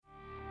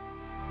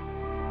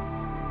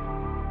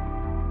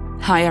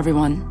Hi,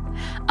 everyone.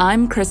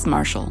 I'm Chris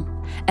Marshall,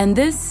 and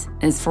this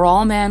is For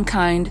All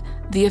Mankind,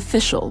 the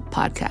official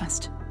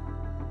podcast.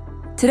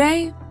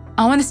 Today,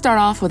 I want to start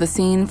off with a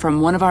scene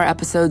from one of our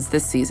episodes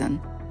this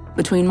season,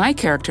 between my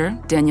character,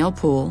 Danielle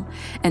Poole,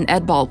 and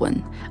Ed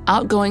Baldwin,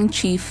 outgoing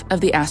chief of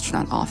the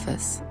astronaut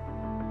office.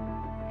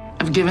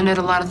 I've given it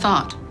a lot of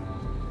thought.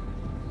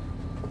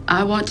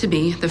 I want to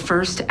be the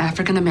first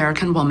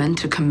African-American woman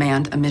to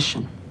command a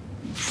mission.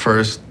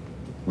 First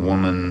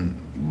woman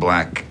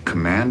black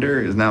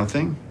commander is now a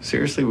thing?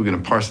 Seriously, we're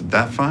going to parse it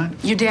that fine?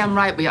 You're damn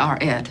right we are,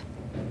 Ed.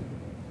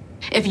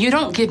 If you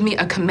don't give me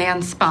a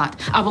command spot,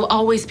 I will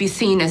always be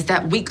seen as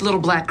that weak little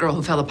black girl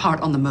who fell apart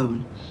on the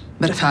moon.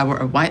 But if I were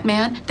a white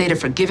man, they'd have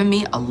forgiven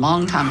me a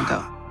long time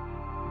ago.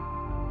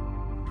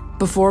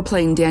 Before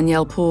playing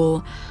Danielle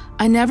Poole,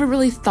 I never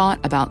really thought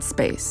about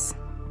space.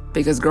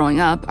 Because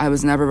growing up, I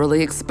was never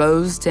really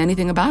exposed to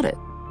anything about it.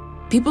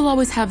 People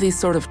always have these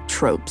sort of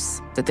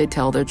tropes that they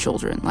tell their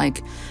children,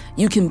 like,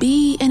 you can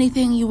be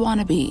anything you want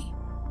to be.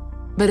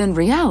 But in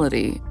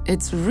reality,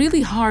 it's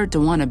really hard to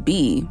want to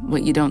be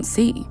what you don't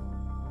see.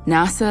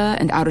 NASA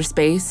and outer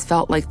space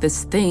felt like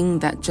this thing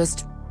that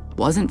just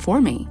wasn't for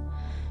me,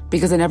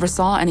 because I never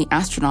saw any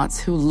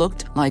astronauts who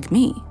looked like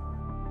me.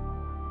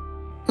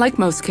 Like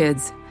most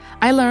kids,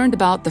 I learned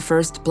about the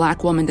first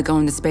black woman to go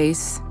into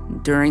space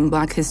during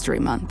Black History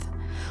Month,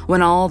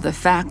 when all the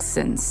facts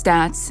and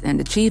stats and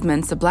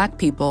achievements of black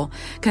people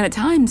can at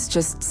times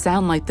just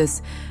sound like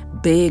this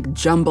big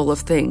jumble of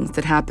things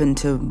that happened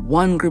to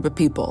one group of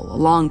people a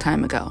long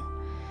time ago.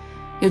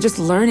 You're just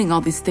learning all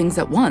these things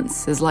at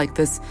once is like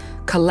this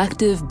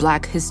collective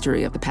black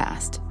history of the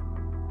past.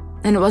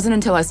 And it wasn't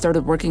until I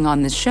started working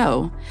on this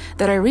show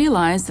that I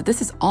realized that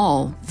this is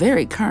all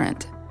very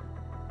current.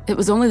 It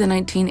was only the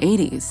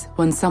 1980s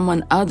when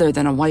someone other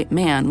than a white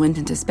man went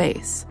into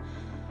space.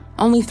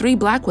 Only 3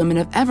 black women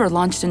have ever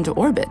launched into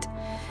orbit,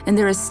 and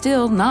there has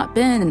still not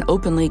been an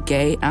openly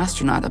gay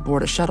astronaut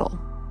aboard a shuttle.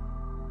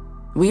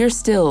 We are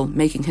still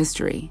making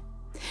history,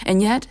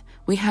 and yet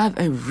we have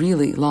a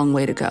really long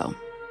way to go.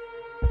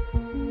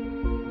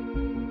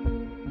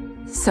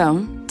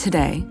 So,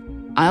 today,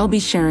 I'll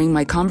be sharing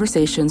my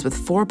conversations with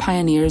 4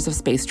 pioneers of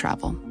space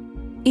travel,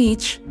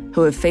 each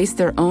who have faced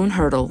their own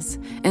hurdles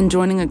in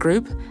joining a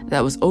group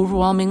that was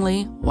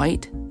overwhelmingly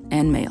white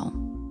and male.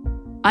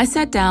 I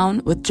sat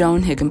down with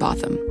Joan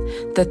Higginbotham,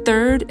 the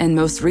 3rd and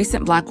most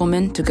recent black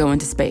woman to go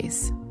into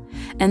space,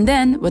 and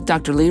then with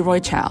Dr. Leroy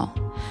Chiao,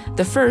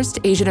 the first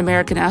Asian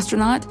American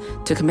astronaut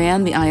to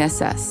command the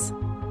ISS.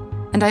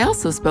 And I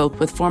also spoke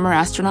with former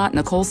astronaut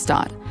Nicole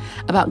Stott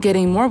about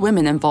getting more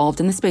women involved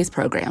in the space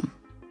program.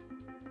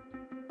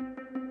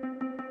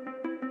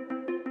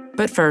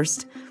 But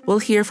first, we'll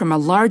hear from a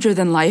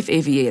larger-than-life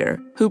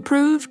aviator who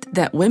proved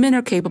that women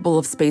are capable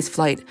of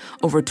spaceflight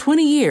over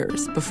 20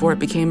 years before it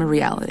became a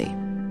reality.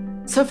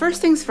 So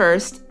first things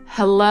first,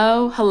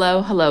 hello.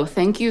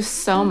 Thank you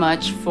so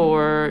much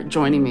for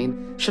joining me.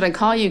 Should I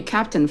call you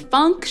Captain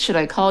Funk? Should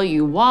I call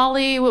you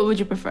Wally? What would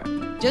you prefer?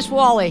 Just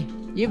Wally.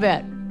 You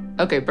bet.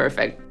 Okay,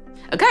 perfect.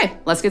 Okay,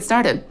 let's get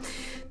started.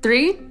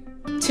 3,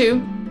 2,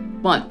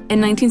 1.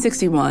 In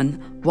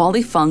 1961,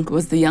 Wally Funk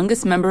was the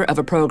youngest member of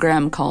a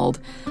program called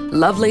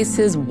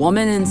Lovelace's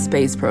Woman in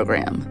Space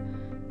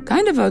Program.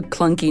 Kind of a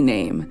clunky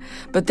name,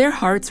 but their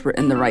hearts were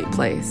in the right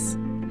place.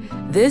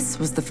 This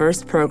was the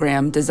first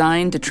program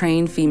designed to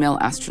train female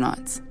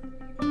astronauts.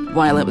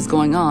 While it was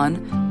going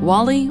on,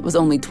 Wally was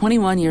only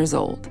 21 years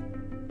old.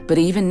 But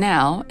even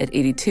now, at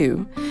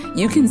 82,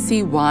 you can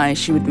see why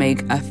she would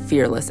make a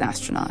fearless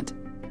astronaut.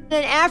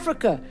 In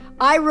Africa,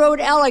 I rode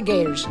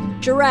alligators,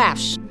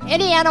 giraffes,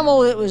 any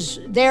animal that was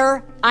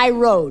there, I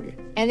rode.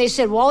 And they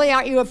said, Wally,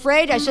 aren't you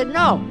afraid? I said,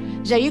 no.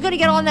 He said, are you going to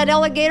get on that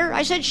alligator?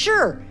 I said,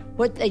 sure.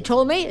 What they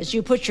told me is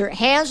you put your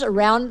hands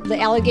around the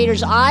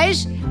alligator's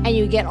eyes and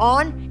you get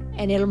on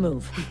and it'll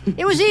move.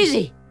 It was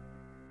easy.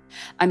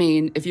 I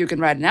mean, if you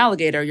can ride an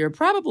alligator, you're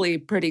probably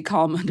pretty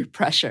calm under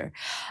pressure.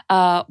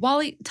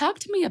 Wally, talk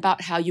to me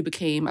about how you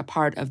became a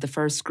part of the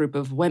first group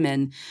of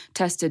women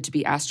tested to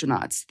be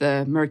astronauts,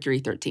 the Mercury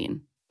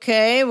 13.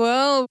 Okay,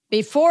 well,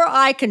 before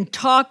I can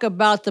talk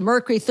about the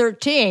Mercury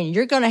 13,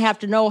 you're going to have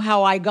to know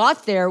how I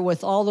got there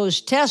with all those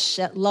tests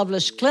at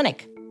Lovelace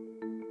Clinic.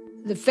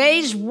 The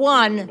phase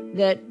 1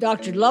 that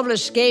Dr.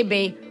 Lovelace gave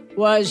me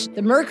was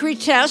the Mercury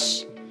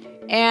tests,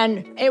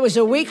 and it was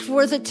a week's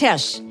worth of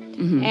tests.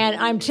 Mm-hmm. And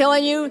I'm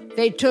telling you,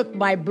 they took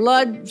my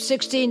blood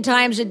 16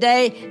 times a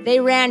day. They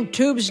ran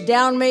tubes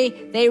down me.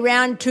 They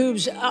ran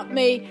tubes up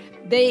me.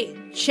 They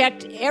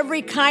checked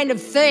every kind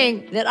of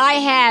thing that I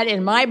had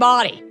in my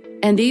body.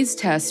 And these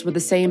tests were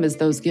the same as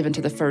those given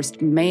to the first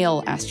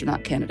male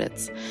astronaut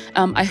candidates.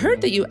 I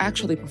heard that you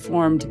actually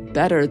performed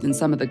better than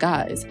some of the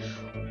guys.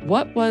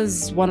 What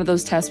was one of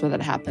those tests where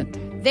that happened?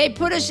 They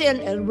put us in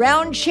a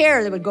round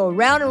chair that would go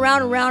round and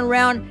round and round and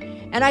round.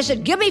 And I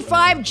said, give me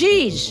 5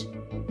 Gs.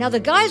 Now, the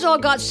guys all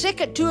got sick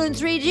at 2 and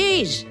 3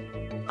 Gs.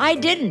 I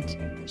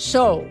didn't.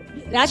 So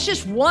That's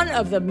just one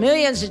of the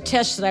millions of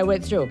tests that I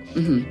went through.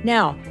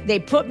 Now, they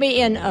put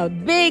me in a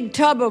big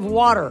tub of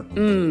water.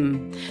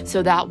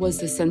 So that was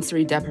the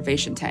sensory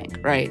deprivation tank,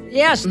 right?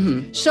 Yes.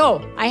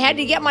 So I had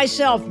to get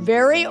myself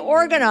very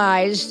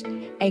organized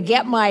and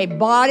get my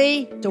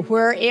body to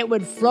where it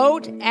would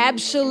float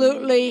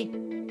absolutely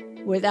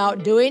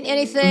without doing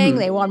anything.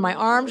 They wanted my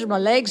arms and my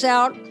legs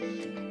out.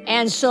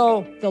 And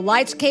so the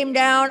lights came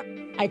down.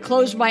 I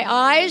closed my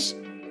eyes,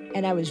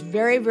 and I was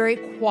very, very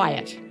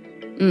quiet.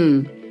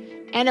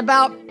 And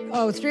about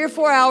 3 or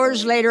 4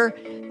 hours later,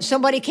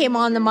 somebody came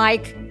on the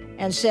mic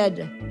and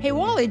said, "Hey,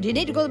 Wally, do you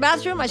need to go to the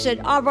bathroom?" I said,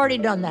 "I've already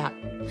done that."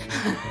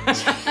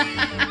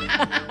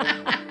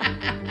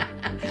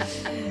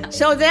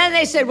 So then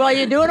they said, "Well,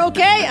 you doing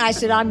okay?" I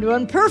said, "I'm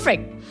doing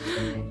perfect."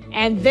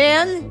 And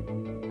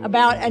then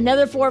about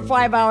another 4 or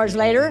 5 hours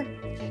later,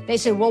 they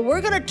said, "Well,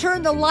 we're going to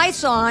turn the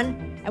lights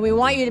on, and we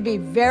want you to be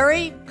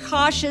very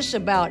cautious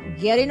about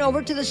getting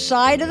over to the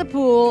side of the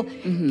pool,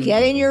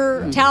 getting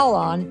your towel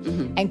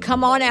on, and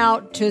come on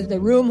out to the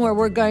room where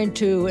we're going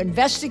to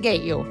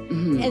investigate you."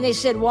 And they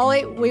said,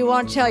 "Wally, we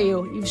want to tell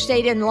you, you've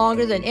stayed in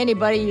longer than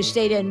anybody. You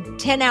stayed in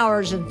 10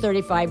 hours and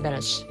 35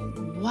 minutes.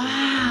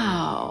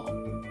 Wow.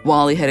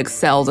 Wally had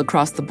excelled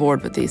across the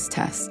board with these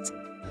tests.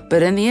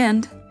 But in the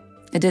end,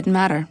 it didn't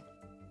matter.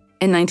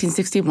 In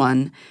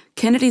 1961,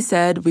 Kennedy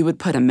said we would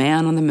put a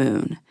man on the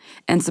moon,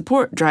 and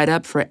support dried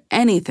up for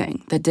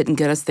anything that didn't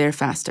get us there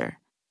faster.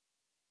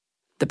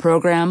 The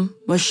program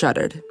was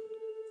shuttered.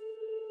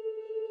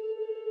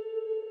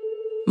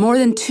 More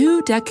than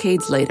 2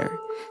 decades later,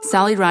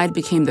 Sally Ride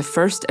became the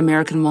first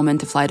American woman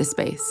to fly to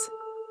space.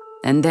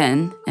 And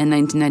then, in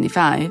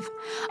 1995,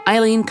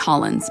 Eileen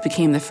Collins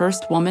became the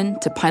first woman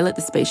to pilot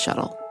the space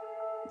shuttle.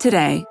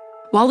 Today,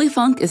 Wally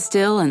Funk is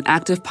still an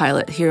active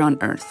pilot here on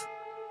Earth.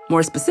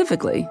 More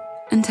specifically,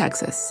 in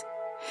Texas.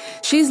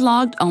 She's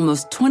logged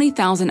almost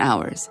 20,000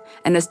 hours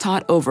and has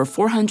taught over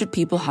 400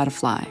 people how to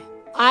fly.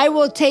 I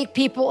will take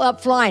people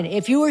up flying.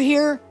 If you were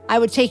here, I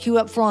would take you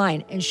up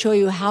flying and show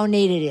you how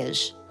neat it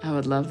is. I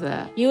would love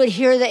that. You would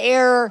hear the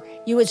air,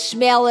 you would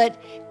smell it,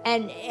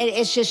 and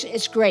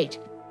it's great.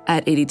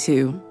 At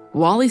 82,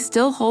 Wally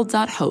still holds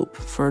out hope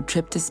for a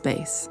trip to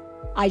space.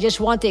 I just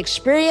want the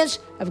experience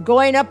of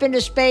going up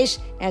into space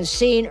and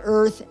seeing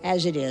Earth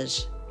as it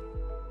is.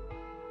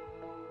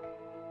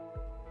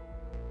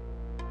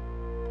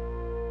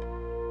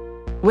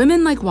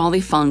 Women like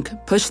Wally Funk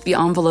pushed the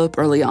envelope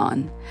early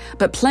on,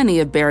 but plenty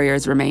of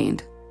barriers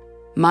remained.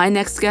 My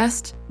next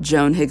guest,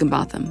 Joan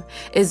Higginbotham,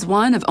 is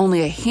one of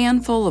only a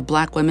handful of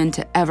Black women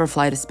to ever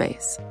fly to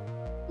space.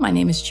 My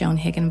name is Joan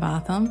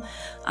Higginbotham.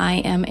 I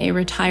am a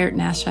retired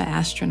NASA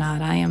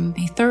astronaut. I am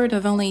the third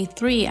of only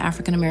 3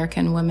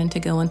 African-American women to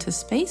go into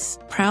space.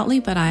 Proudly,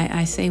 but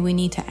I say we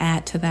need to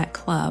add to that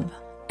club.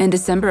 In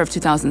December of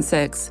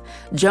 2006,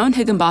 Joan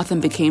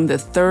Higginbotham became the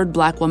 3rd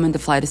Black woman to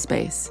fly to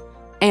space.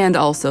 And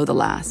also the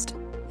last.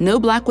 No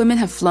Black women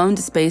have flown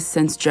to space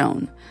since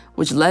Joan,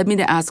 which led me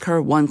to ask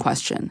her one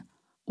question.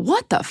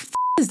 What the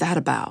is that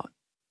about?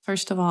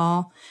 First of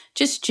all,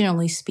 just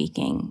generally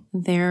speaking,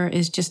 there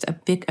is just a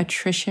big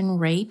attrition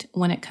rate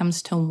when it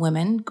comes to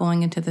women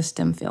going into the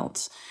STEM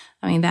fields.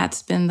 I mean,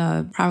 that's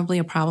been probably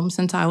a problem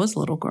since I was a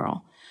little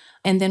girl.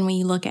 And then when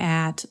you look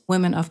at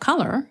women of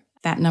color,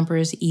 that number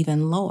is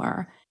even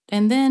lower.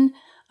 And then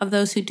of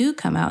those who do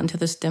come out into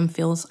the STEM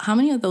fields, how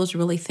many of those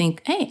really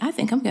think, hey, I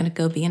think I'm going to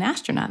go be an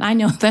astronaut? I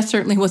know that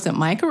certainly wasn't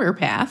my career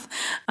path.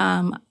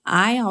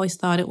 I always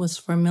thought it was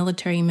for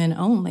military men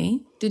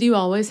only. Did you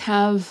always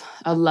have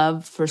a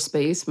love for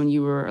space when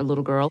you were a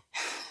little girl?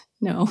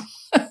 No.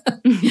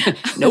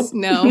 Nope.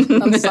 No,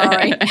 I'm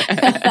sorry.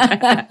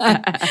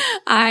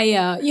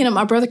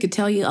 My brother could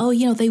tell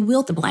you, they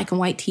wheeled the black and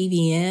white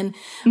TV in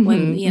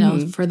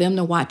when, for them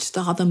to watch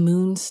all the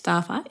moon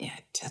stuff. I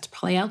had to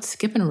play out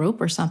skipping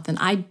rope or something.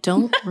 I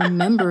don't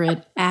remember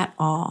it at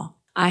all.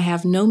 I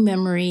have no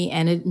memory,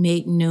 and it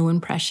made no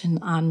impression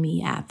on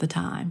me at the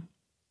time.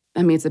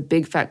 I mean, it's a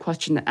big fat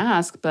question to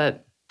ask,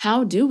 but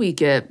how do we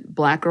get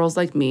Black girls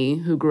like me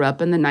who grew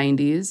up in the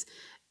 90s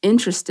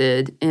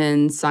interested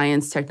in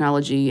science,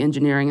 technology,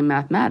 engineering, and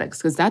mathematics?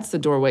 Because that's the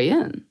doorway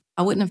in.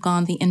 I wouldn't have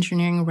gone the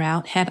engineering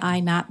route had I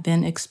not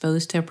been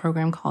exposed to a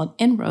program called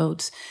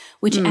En-ROADS,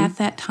 which at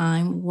that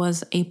time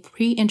was a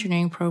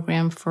pre-engineering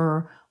program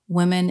for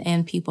women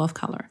and people of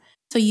color.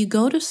 So you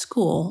go to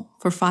school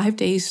for 5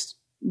 days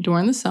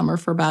during the summer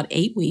for about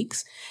 8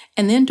 weeks,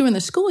 and then during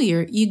the school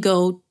year, you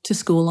go to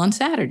school on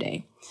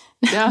Saturday.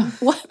 Yeah.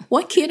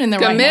 What kid in the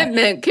right mind?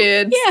 Commitment,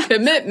 kids. Yeah.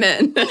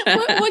 Commitment.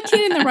 what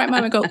kid in the right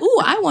mind would go,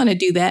 ooh, I want to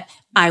do that?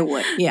 I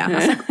would. Yeah. I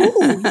was like,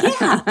 ooh,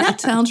 yeah, that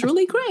sounds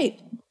really great.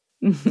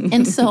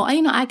 And so,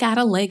 I got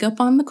a leg up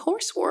on the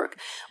coursework.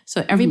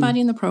 So everybody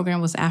in the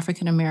program was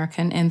African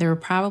American, and there were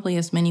probably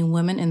as many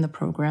women in the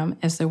program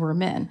as there were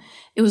men.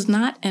 It was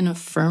not an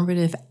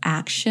affirmative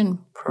action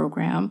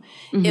program.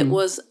 It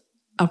was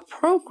a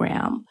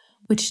program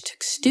which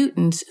took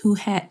students who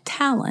had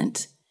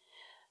talent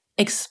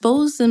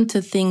expose them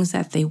to things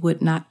that they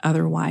would not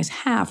otherwise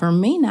have or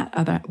may not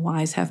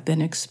otherwise have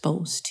been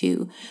exposed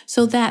to,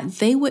 so that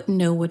they would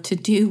know what to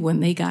do when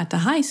they got to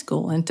high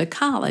school and to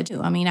college.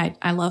 I mean,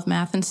 I love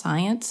math and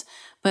science,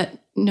 but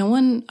no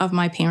one of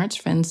my parents'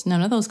 friends,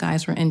 none of those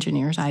guys were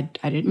engineers. I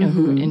didn't know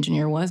who an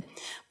engineer was.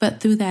 But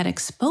through that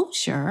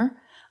exposure,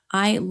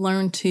 I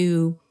learned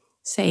to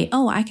say,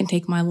 oh, I can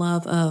take my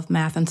love of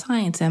math and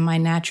science and my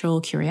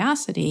natural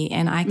curiosity,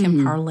 and I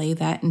can parlay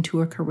that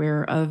into a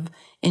career of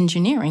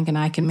engineering, and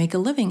I can make a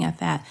living at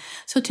that.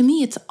 So to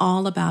me, it's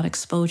all about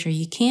exposure.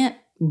 You can't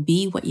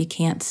be what you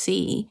can't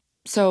see.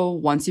 So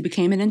once you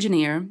became an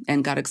engineer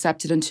and got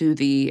accepted into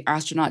the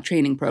astronaut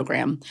training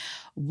program,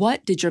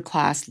 what did your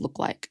class look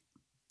like?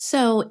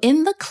 So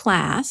in the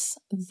class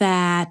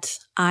that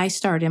I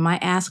started, in my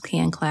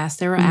AskCan class,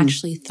 there were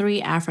actually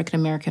 3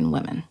 African-American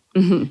women.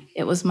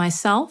 It was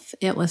myself,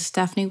 it was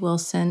Stephanie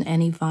Wilson,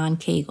 and Yvonne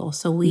Cagle.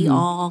 So we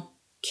all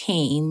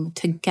came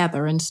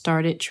together and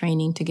started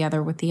training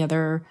together with the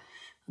other,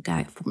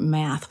 for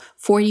math,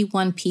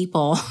 41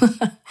 people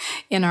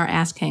in our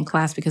AskCan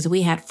class, because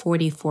we had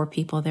 44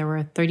 people. There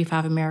were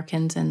 35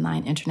 Americans and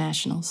 9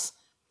 internationals.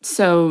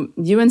 So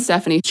you and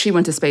Stephanie, she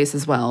went to space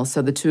as well.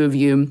 So the two of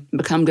you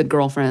become good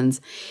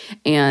girlfriends,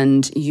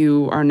 and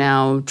you are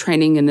now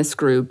training in this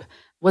group.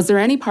 Was there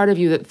any part of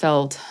you that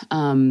felt,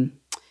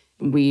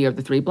 we are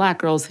the 3 Black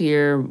girls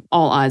here,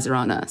 all eyes are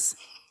on us?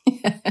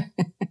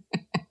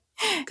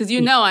 Because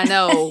I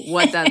know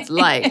what that's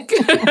like.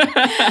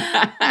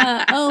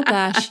 Oh,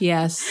 gosh,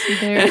 yes.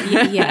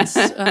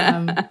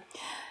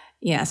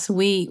 Yes,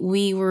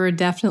 we were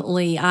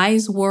definitely,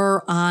 eyes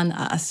were on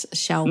us,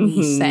 shall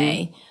we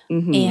say.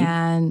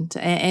 And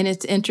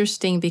it's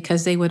interesting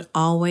because they would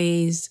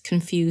always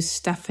confuse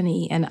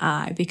Stephanie and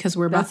I, because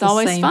we're about the same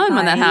height. That's always fun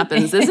when that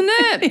happens, isn't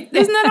it?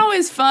 Isn't that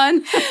always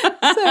fun? So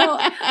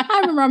I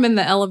remember I'm in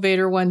the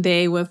elevator one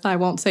day with, I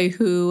won't say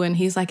who, and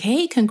he's like,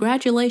 hey,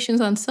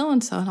 congratulations on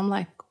so-and-so. And I'm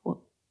like,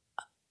 well,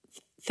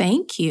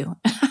 thank you.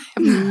 I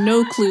have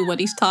no clue what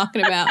he's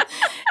talking about.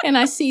 And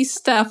I see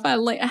Steph.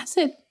 I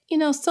said,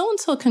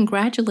 so-and-so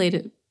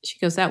congratulated. She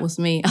goes, that was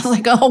me. I was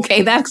like, oh,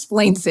 okay, that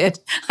explains it.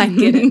 I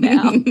get it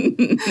now.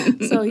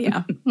 So,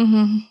 yeah.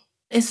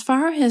 As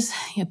far as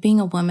being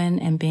a woman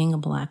and being a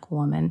Black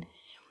woman,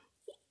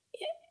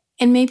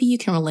 and maybe you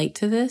can relate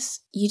to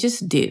this, you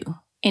just do.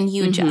 And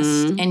you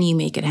adjust and you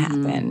make it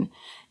happen.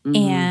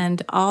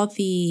 And all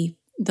the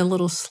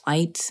little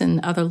slights and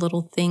other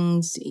little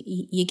things,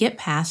 you get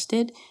past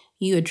it.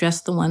 You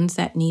address the ones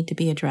that need to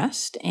be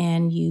addressed,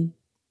 and you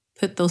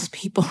put those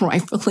people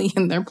rightfully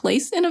in their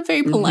place in a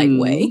very polite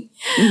way,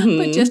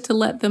 but just to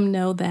let them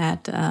know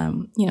that,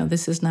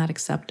 this is not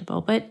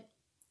acceptable. But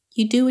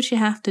you do what you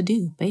have to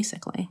do,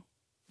 basically.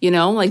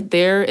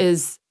 There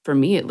is, for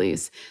me at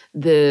least,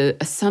 the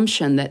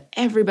assumption that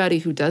everybody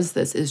who does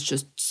this is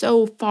just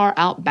so far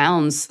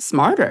outbounds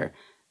smarter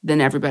than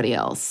everybody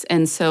else.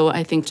 And so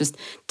I think just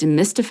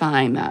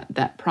demystifying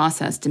that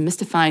process,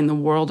 demystifying the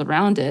world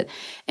around it,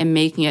 and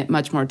making it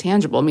much more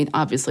tangible. I mean,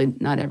 obviously,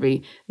 not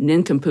every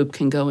nincompoop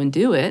can go and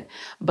do it,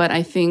 but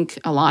I think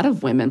a lot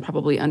of women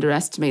probably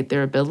underestimate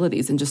their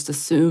abilities and just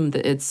assume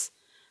that it's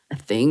a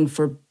thing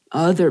for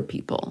other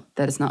people,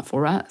 that it's not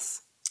for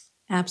us.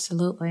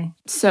 Absolutely.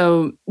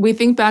 So we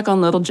think back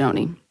on little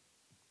Joni,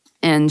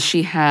 and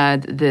she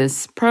had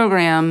this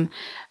program,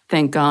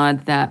 thank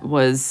God, that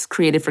was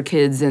created for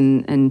kids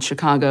in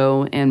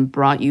Chicago and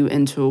brought you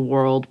into a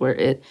world where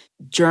it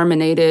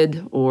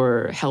germinated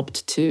or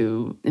helped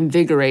to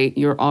invigorate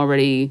your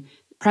already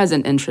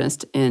present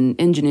interest in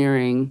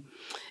engineering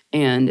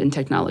and in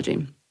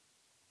technology.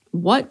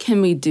 What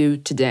can we do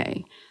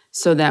today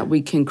so that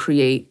we can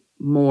create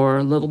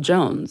more little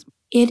Joans?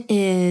 It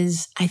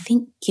is, I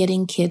think,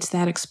 getting kids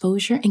that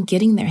exposure and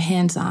getting their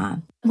hands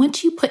on.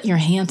 Once you put your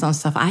hands on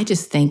stuff, I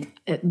just think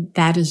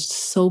that is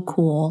so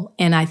cool.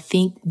 And I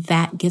think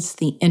that gets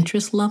the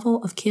interest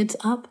level of kids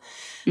up.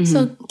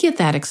 So get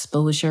that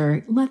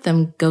exposure. Let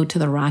them go to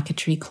the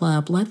rocketry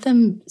club. Let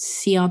them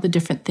see all the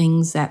different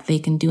things that they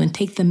can do and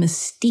take the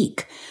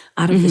mystique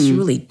out of this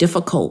really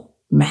difficult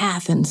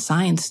math and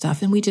science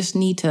stuff. And we just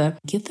need to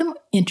get them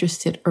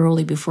interested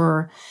early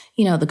before,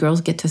 the girls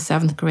get to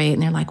 7th grade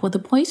and they're like, well, the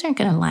boys aren't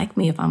going to like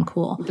me if I'm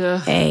cool.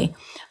 Hey,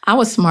 I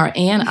was smart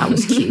and I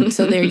was cute.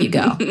 So there you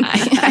go.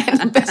 I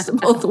had the best of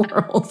both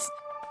worlds.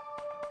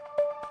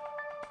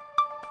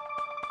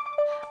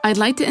 I'd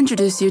like to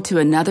introduce you to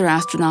another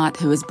astronaut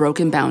who has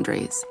broken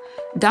boundaries,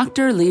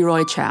 Dr.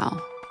 Leroy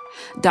Chiao.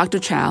 Dr.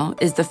 Chiao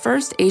is the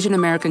first Asian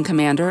American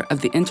commander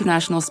of the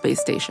International Space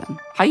Station.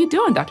 How you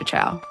doing, Dr.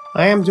 Chiao?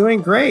 I am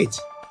doing great.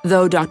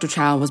 Though Dr.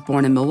 Chiao was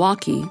born in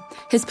Milwaukee,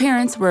 his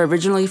parents were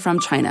originally from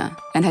China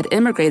and had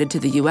immigrated to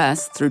the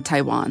U.S. through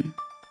Taiwan.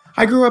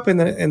 I grew up in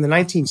the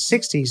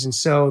 1960s, and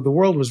so the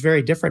world was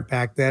very different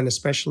back then,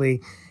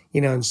 especially,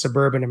 in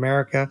suburban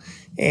America.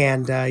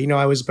 And,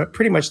 I was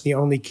pretty much the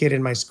only kid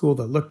in my school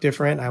that looked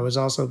different. I was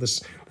also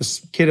the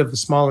kid of the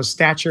smallest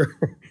stature.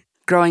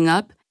 Growing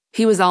up,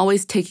 he was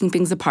always taking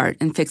things apart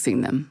and fixing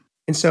them.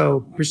 And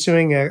so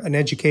pursuing an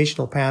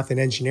educational path in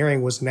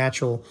engineering was a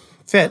natural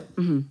fit.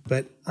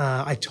 But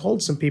I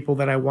told some people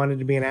that I wanted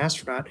to be an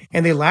astronaut,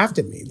 and they laughed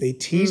at me. They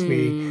teased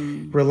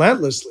me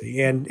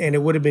relentlessly. And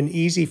it would have been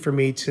easy for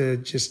me to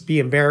just be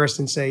embarrassed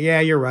and say, yeah,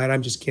 you're right,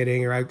 I'm just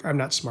kidding, or I'm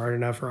not smart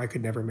enough, or I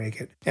could never make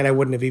it. And I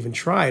wouldn't have even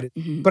tried.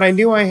 But I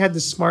knew I had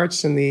the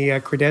smarts and the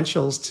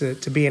credentials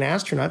to be an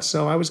astronaut,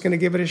 so I was going to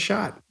give it a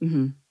shot.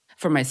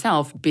 For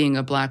myself, being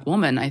a Black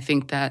woman, I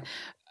think that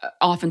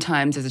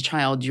oftentimes as a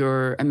child,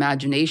 your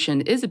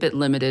imagination is a bit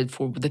limited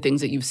for the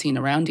things that you've seen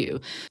around you.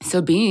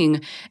 So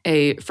being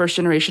a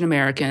first-generation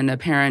American, a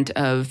parent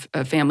of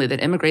a family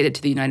that immigrated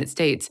to the United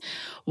States,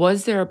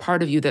 was there a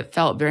part of you that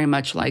felt very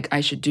much like I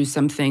should do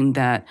something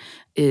that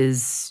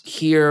is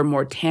here,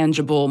 more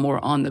tangible,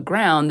 more on the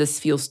ground?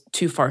 This feels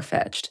too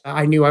far-fetched.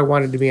 I knew I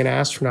wanted to be an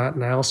astronaut,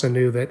 and I also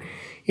knew that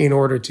in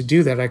order to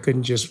do that, I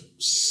couldn't just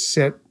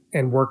sit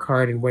and work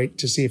hard and wait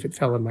to see if it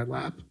fell in my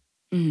lap.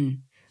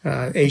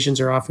 Asians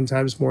are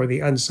oftentimes more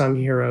the unsung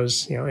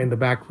heroes, in the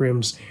back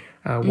rooms,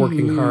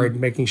 working hard,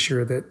 making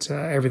sure that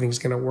everything's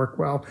going to work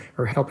well,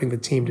 or helping the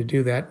team to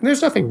do that. And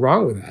there's nothing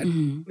wrong with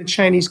that. The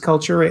Chinese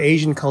culture, or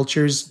Asian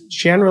cultures,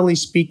 generally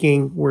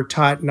speaking, we're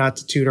taught not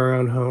to toot our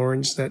own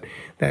horns, that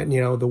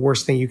the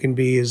worst thing you can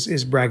be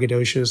is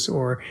braggadocious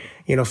or,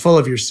 full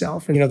of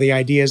yourself. And, the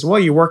idea is, well,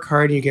 you work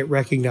hard and you get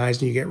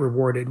recognized and you get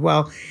rewarded.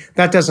 Well,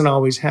 that doesn't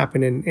always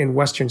happen in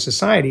Western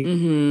society.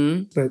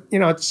 But,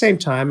 at the same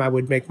time, I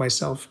would make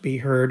myself be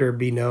heard or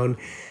be known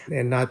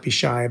and not be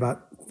shy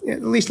about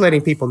at least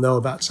letting people know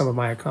about some of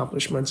my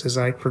accomplishments as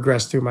I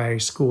progress through my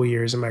school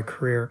years and my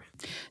career.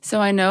 So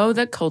I know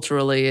that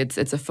culturally it's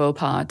a faux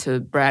pas to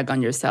brag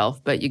on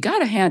yourself, but you got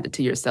to hand it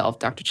to yourself,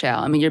 Dr.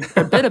 Chow. I mean, you're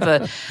a bit of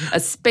a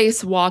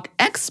spacewalk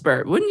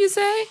expert, wouldn't you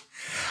say?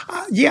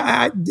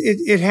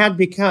 It had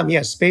become,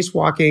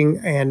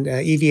 spacewalking and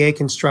EVA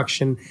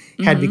construction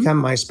had become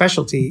my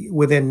specialty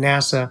within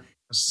NASA.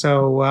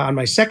 So on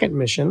my second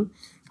mission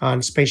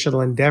on Space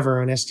Shuttle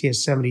Endeavour on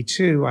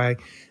STS-72,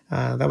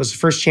 that was the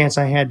first chance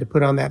I had to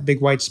put on that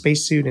big white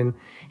spacesuit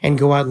and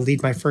go out and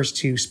lead my first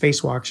 2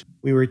 spacewalks.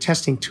 We were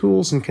testing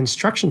tools and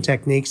construction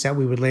techniques that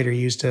we would later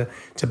use to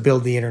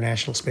build the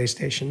International Space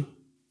Station.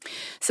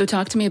 So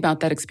talk to me about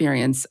that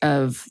experience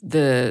of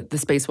the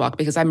spacewalk,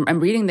 because I'm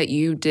reading that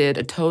you did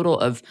a total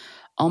of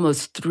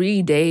almost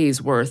 3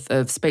 days worth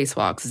of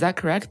spacewalks. Is that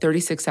correct?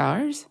 36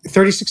 hours?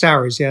 36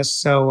 hours, yes.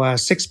 So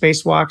 6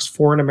 spacewalks,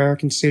 4 in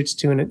American suits,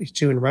 2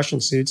 in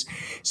Russian suits.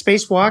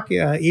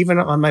 Spacewalk, even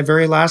on my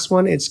very last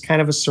one, it's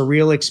kind of a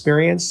surreal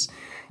experience.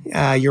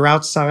 You're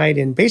outside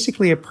in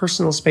basically a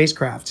personal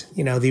spacecraft.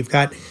 You've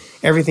got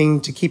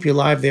everything to keep you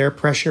alive there: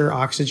 pressure,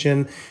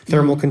 oxygen,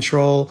 thermal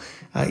control,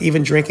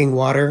 even drinking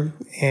water,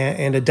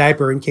 and a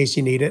diaper in case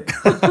you need it.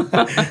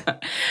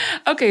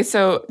 Okay,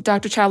 so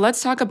Dr. Chow,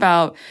 let's talk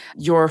about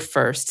your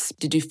firsts.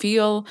 Did you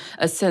feel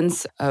a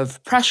sense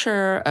of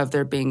pressure, of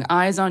there being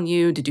eyes on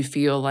you? Did you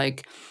feel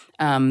like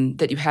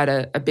that you had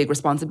a big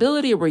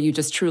responsibility, or were you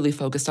just truly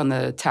focused on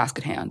the task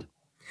at hand?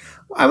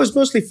 I was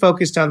mostly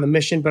focused on the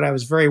mission, but I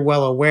was very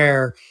well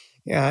aware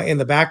in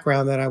the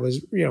background that I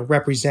was,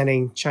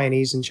 representing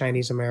Chinese and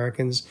Chinese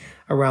Americans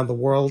around the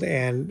world.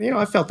 And,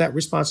 I felt that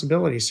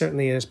responsibility,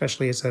 certainly, and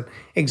especially as an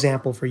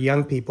example for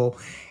young people.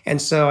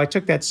 And so I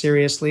took that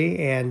seriously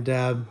and,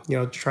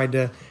 tried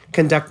to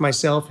conduct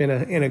myself in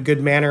a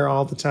good manner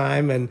all the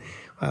time, and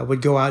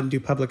would go out and do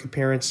public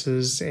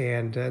appearances,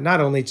 and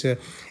not only to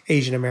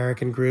Asian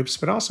American groups,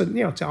 but also,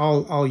 to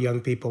all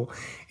young people.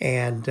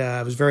 And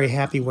I was very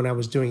happy when I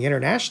was doing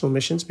international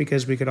missions,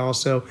 because we could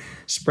also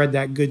spread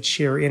that good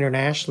cheer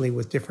internationally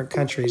with different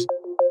countries.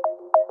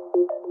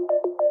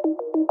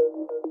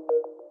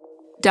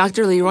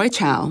 Dr. Leroy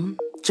Chow,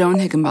 Joan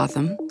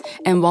Higginbotham,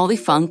 and Wally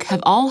Funk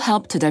have all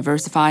helped to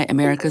diversify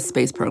America's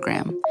space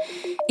program,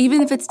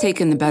 even if it's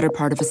taken the better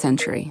part of a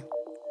century.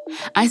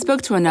 I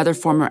spoke to another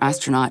former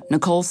astronaut,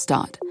 Nicole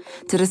Stott,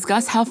 to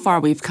discuss how far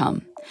we've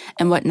come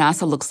and what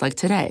NASA looks like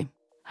today.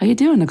 How you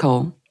doing,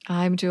 Nicole?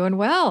 I'm doing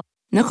well.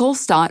 Nicole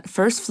Stott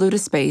first flew to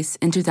space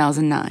in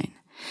 2009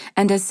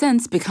 and has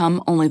since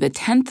become only the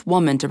 10th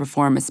woman to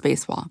perform a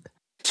spacewalk.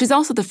 She's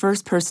also the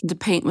first person to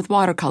paint with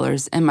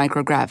watercolors and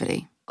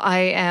microgravity. I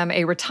am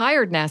a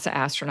retired NASA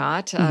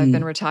astronaut. I've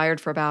been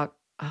retired for about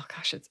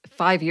it's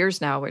 5 years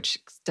now, which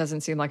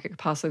doesn't seem like it could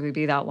possibly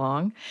be that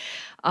long.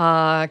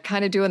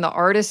 Kind of doing the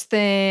artist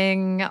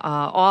thing,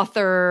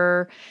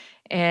 author,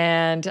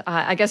 and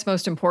I guess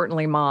most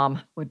importantly,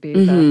 mom would be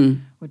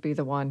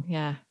the one.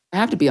 Yeah. I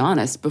have to be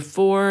honest,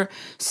 before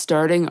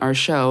starting our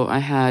show, I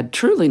had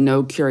truly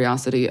no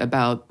curiosity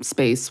about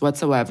space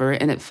whatsoever,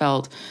 and it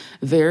felt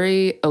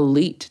very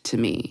elite to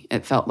me.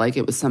 It felt like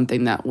it was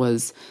something that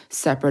was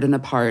separate and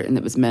apart, and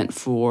it was meant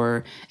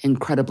for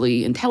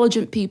incredibly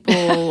intelligent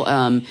people.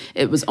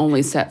 It was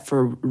only set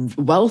for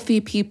wealthy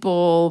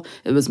people.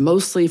 It was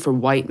mostly for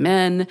white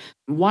men.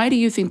 Why do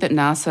you think that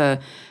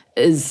NASA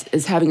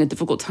is having a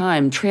difficult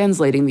time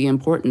translating the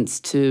importance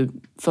to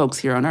folks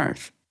here on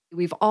Earth?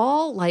 We've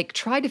all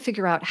tried to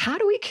figure out, how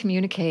do we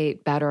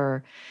communicate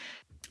better?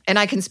 And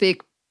I can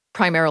speak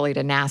primarily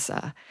to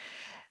NASA,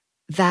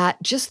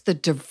 that just the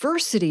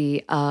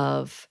diversity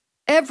of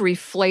every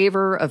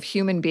flavor of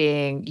human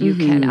being you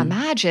can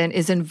imagine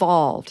is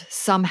involved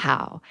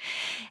somehow.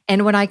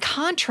 And when I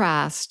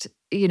contrast,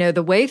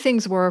 the way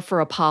things were for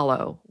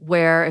Apollo,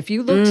 where if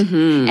you looked,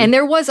 and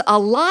there was a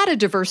lot of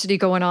diversity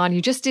going on,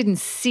 you just didn't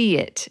see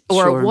it,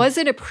 or it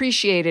wasn't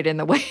appreciated in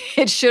the way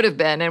it should have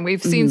been. And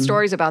we've seen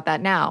stories about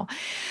that now.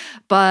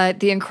 But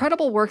the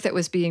incredible work that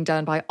was being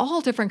done by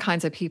all different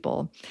kinds of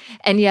people.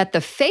 And yet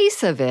the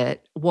face of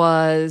it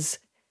was,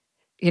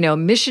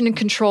 mission and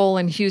control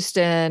in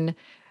Houston,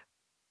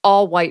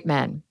 all white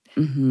men.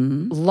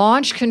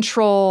 Launch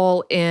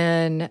control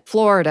in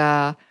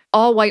Florida,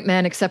 all white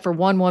men except for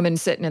one woman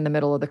sitting in the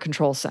middle of the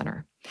control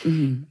center.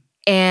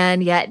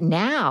 And yet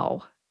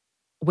now,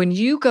 when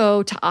you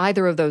go to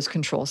either of those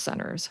control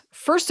centers,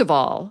 first of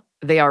all,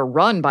 they are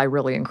run by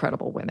really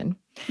incredible women.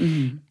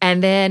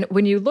 And then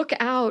when you look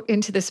out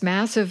into this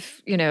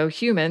massive,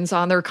 humans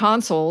on their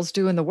consoles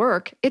doing the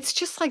work, it's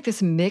just like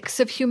this mix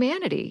of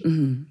humanity.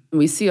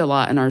 We see a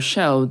lot in our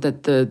show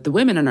that the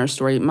women in our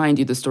story, mind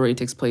you, the story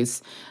takes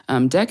place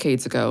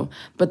decades ago,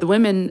 but the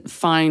women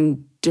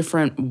find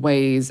different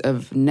ways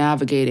of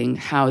navigating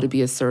how to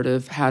be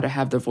assertive, how to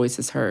have their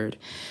voices heard.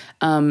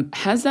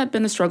 Has that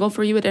been a struggle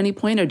for you at any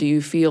point, or do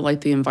you feel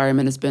like the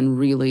environment has been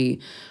really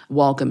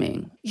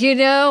welcoming?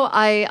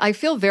 I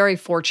feel very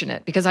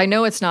fortunate because I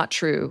know it's not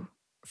true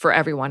for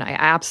everyone. I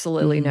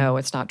absolutely know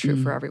it's not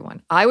true for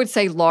everyone. I would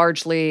say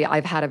largely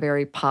I've had a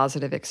very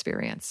positive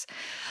experience.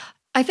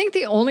 I think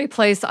the only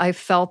place I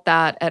felt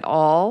that at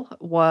all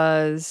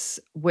was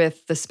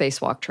with the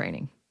spacewalk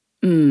training.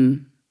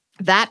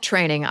 That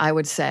training, I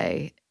would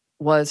say,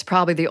 was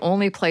probably the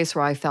only place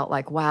where I felt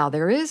like, wow,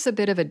 there is a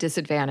bit of a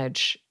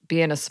disadvantage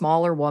being a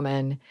smaller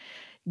woman,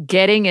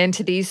 getting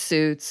into these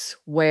suits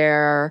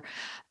where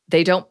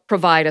they don't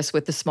provide us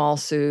with the small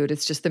suit.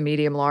 It's just the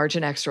medium, large,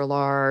 and extra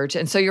large.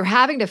 And so you're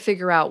having to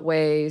figure out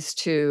ways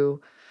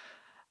to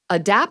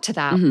adapt to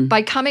that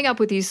by coming up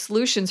with these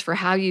solutions for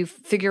how you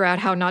figure out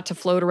how not to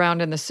float around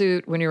in the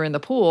suit when you're in the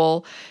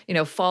pool,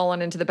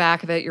 falling into the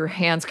back of it, your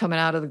hands coming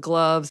out of the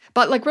gloves.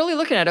 But like really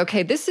looking at,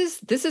 okay, this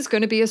is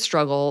going to be a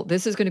struggle.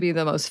 This is going to be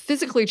the most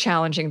physically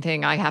challenging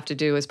thing I have to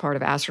do as part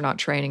of astronaut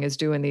training is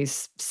doing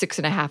these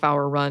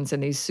 6.5-hour runs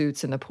in these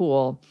suits in the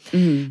pool.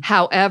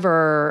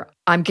 However,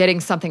 I'm getting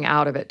something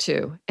out of it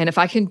too. And if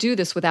I can do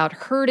this without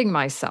hurting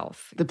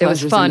myself, it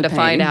was fun to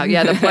find out.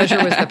 Yeah, the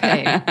pleasure was the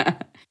pain.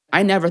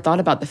 I never thought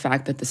about the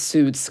fact that the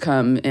suits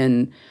come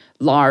in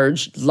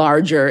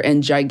larger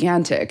and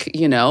gigantic,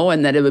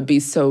 and that it would be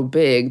so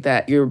big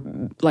that you're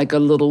like a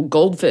little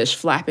goldfish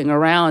flapping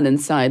around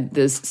inside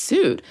this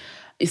suit.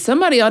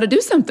 Somebody ought to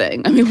do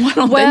something. I mean, why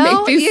don't they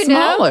make these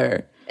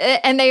smaller?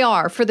 And they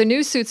are. For the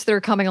new suits that are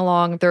coming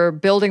along, they're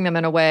building them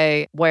in a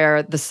way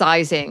where the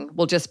sizing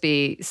will just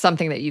be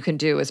something that you can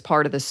do as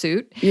part of the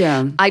suit.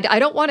 Yeah. I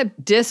don't want to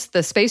diss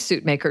the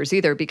spacesuit makers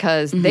either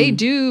because they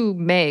do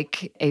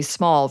make a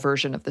small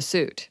version of the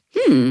suit.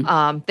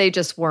 They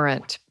just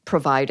weren't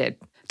provided.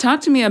 Talk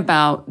to me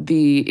about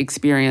the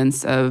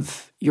experience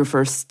of your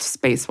first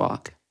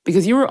spacewalk.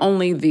 Because you were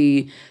only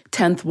the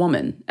 10th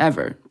woman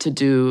ever to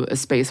do a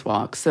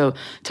spacewalk. So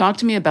talk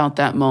to me about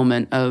that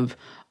moment of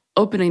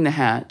opening the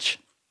hatch.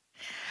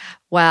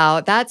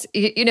 Wow, that's,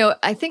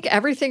 I think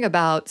everything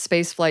about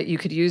spaceflight, you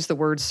could use the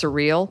word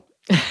surreal,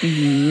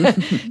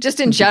 just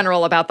in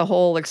general about the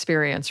whole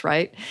experience,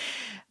 right?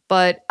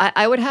 But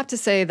I would have to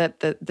say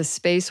that the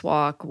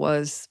spacewalk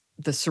was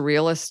the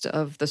surrealist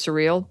of the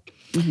surreal.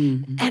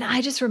 And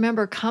I just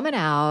remember coming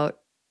out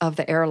of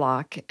the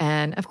airlock,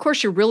 and of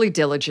course you're really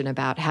diligent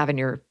about having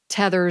your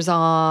tethers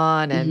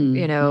on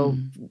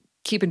and,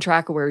 keeping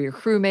track of where your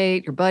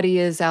crewmate, your buddy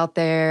is out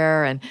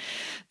there and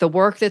the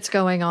work that's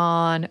going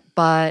on.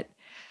 But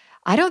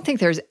I don't think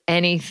there's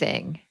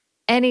anything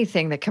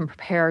that can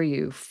prepare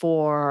you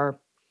for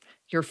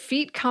your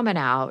feet coming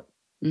out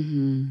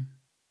and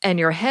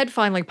your head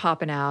finally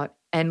popping out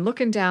and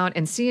looking down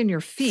and seeing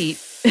your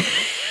feet.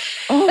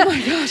 Oh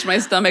my gosh, my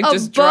stomach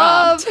just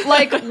dropped.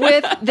 Like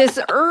with this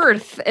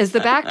earth as the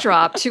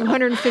backdrop,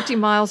 250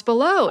 miles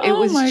below. It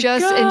was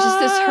just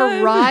this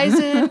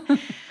horizon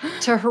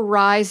to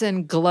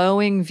horizon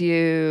glowing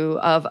view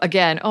of,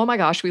 again, oh my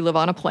gosh, we live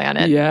on a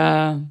planet.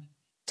 Yeah.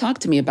 Talk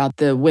to me about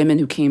the women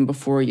who came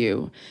before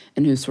you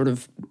and who sort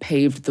of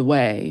paved the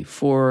way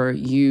for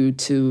you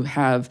to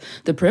have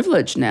the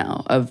privilege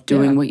now of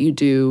doing what you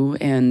do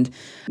and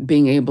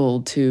being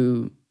able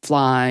to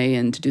fly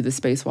and to do the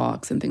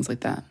spacewalks and things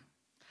like that.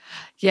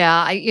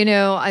 Yeah,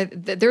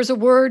 there's a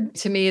word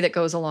to me that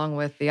goes along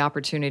with the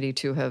opportunity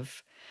to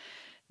have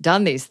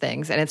done these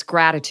things, and it's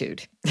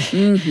gratitude.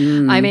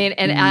 I mean,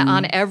 and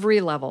on every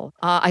level.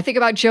 I think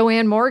about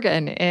Joanne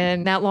Morgan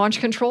in that Launch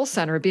Control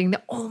Center being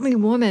the only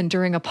woman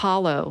during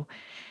Apollo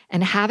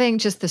and having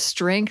just the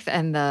strength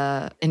and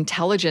the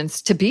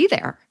intelligence to be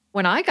there.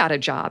 When I got a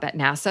job at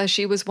NASA,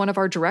 she was one of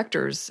our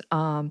directors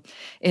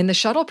in the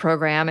shuttle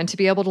program, and to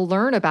be able to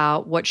learn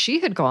about what she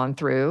had gone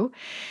through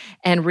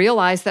and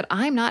realize that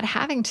I'm not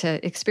having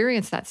to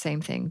experience that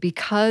same thing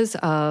because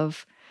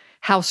of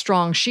how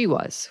strong she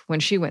was when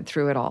she went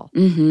through it all.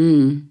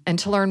 Mm-hmm. And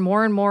to learn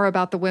more and more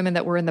about the women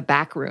that were in the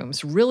back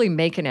rooms, really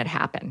making it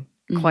happen,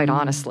 quite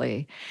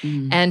honestly.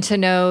 And to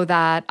know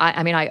that,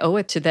 I owe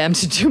it to them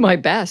to do my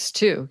best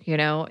too,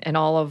 in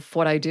all of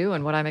what I do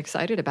and what I'm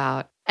excited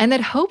about. And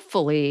that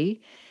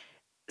hopefully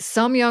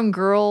some young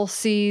girl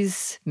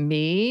sees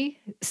me,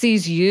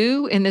 sees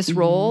you in this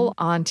role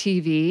on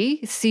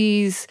TV,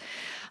 sees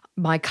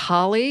my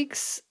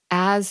colleagues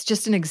as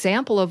just an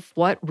example of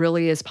what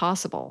really is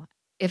possible.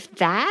 If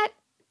that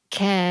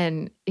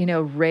can,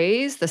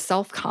 raise the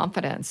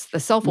self-confidence,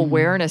 the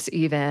self-awareness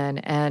even,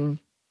 and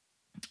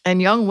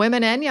young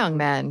women and young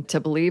men to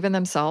believe in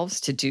themselves,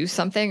 to do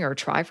something or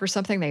try for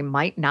something they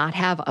might not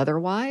have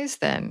otherwise,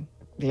 then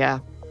yeah,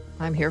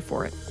 I'm here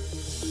for it.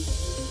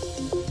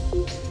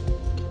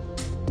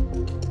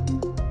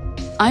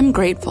 I'm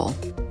grateful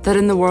that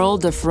in the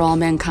world of For All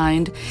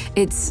Mankind,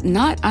 it's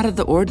not out of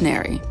the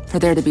ordinary for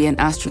there to be an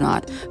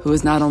astronaut who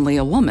is not only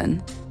a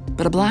woman,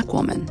 but a Black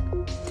woman.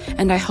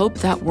 And I hope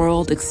that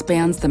world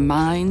expands the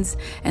minds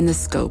and the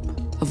scope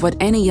of what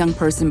any young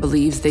person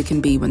believes they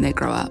can be when they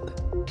grow up.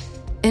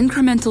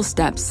 Incremental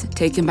steps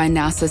taken by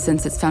NASA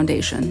since its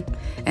foundation,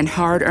 and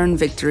hard-earned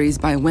victories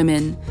by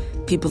women,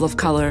 people of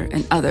color,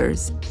 and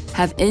others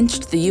have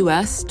inched the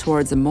U.S.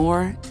 towards a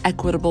more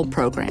equitable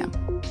program.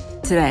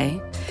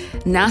 Today,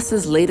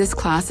 NASA's latest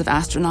class of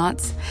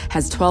astronauts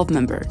has 12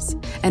 members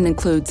and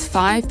includes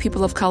 5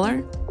 people of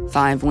color,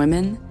 5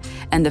 women,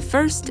 and the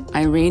first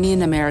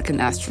Iranian-American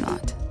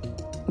astronaut.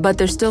 But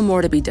there's still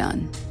more to be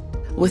done.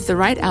 With the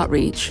right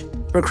outreach,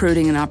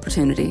 recruiting, and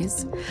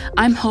opportunities,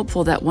 I'm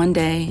hopeful that one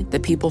day the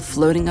people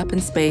floating up in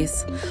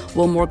space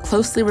will more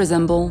closely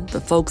resemble the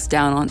folks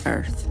down on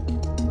Earth.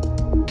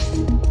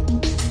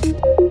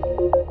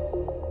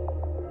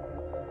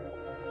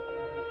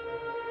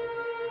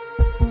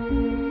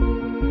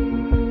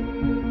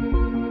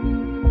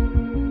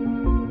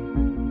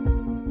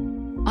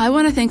 I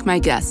want to thank my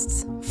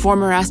guests,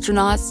 former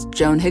astronauts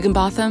Joan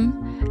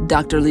Higginbotham,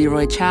 Dr.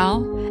 Leroy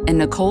Chiao, and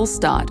Nicole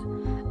Stott,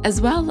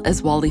 as well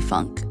as Wally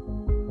Funk.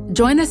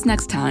 Join us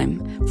next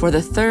time for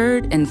the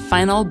third and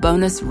final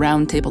bonus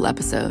roundtable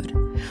episode,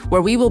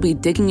 where we will be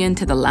digging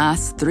into the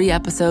last 3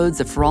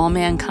 episodes of For All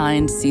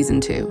Mankind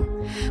Season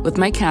 2, with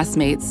my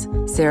castmates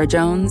Sarah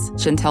Jones,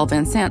 Chantel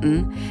Van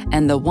Santen,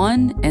 and the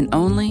one and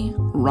only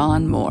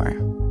Ron Moore.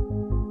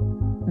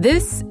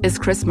 This is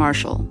Chris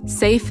Marshall,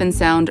 safe and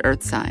sound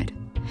Earthside.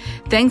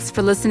 Thanks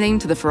for listening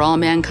to the For All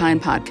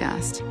Mankind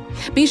podcast.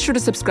 Be sure to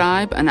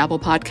subscribe on Apple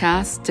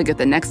Podcasts to get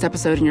the next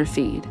episode in your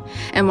feed,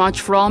 and watch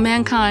For All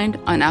Mankind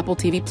on Apple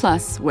TV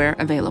Plus where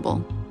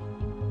available.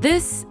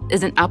 This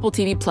is an Apple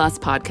TV Plus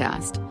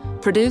podcast,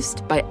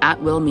 produced by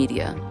At Will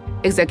Media.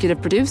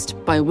 Executive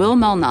produced by Will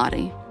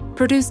Malnati.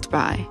 Produced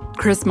by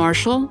Chris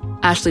Marshall,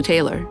 Ashley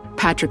Taylor,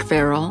 Patrick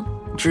Farrell,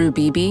 Drew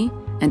Beebe,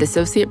 and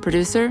associate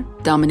producer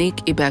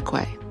Dominique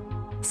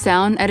Ibekwe.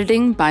 Sound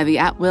editing by the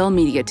At Will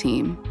Media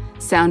team.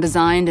 Sound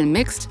designed and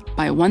mixed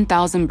by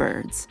 1000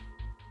 Birds.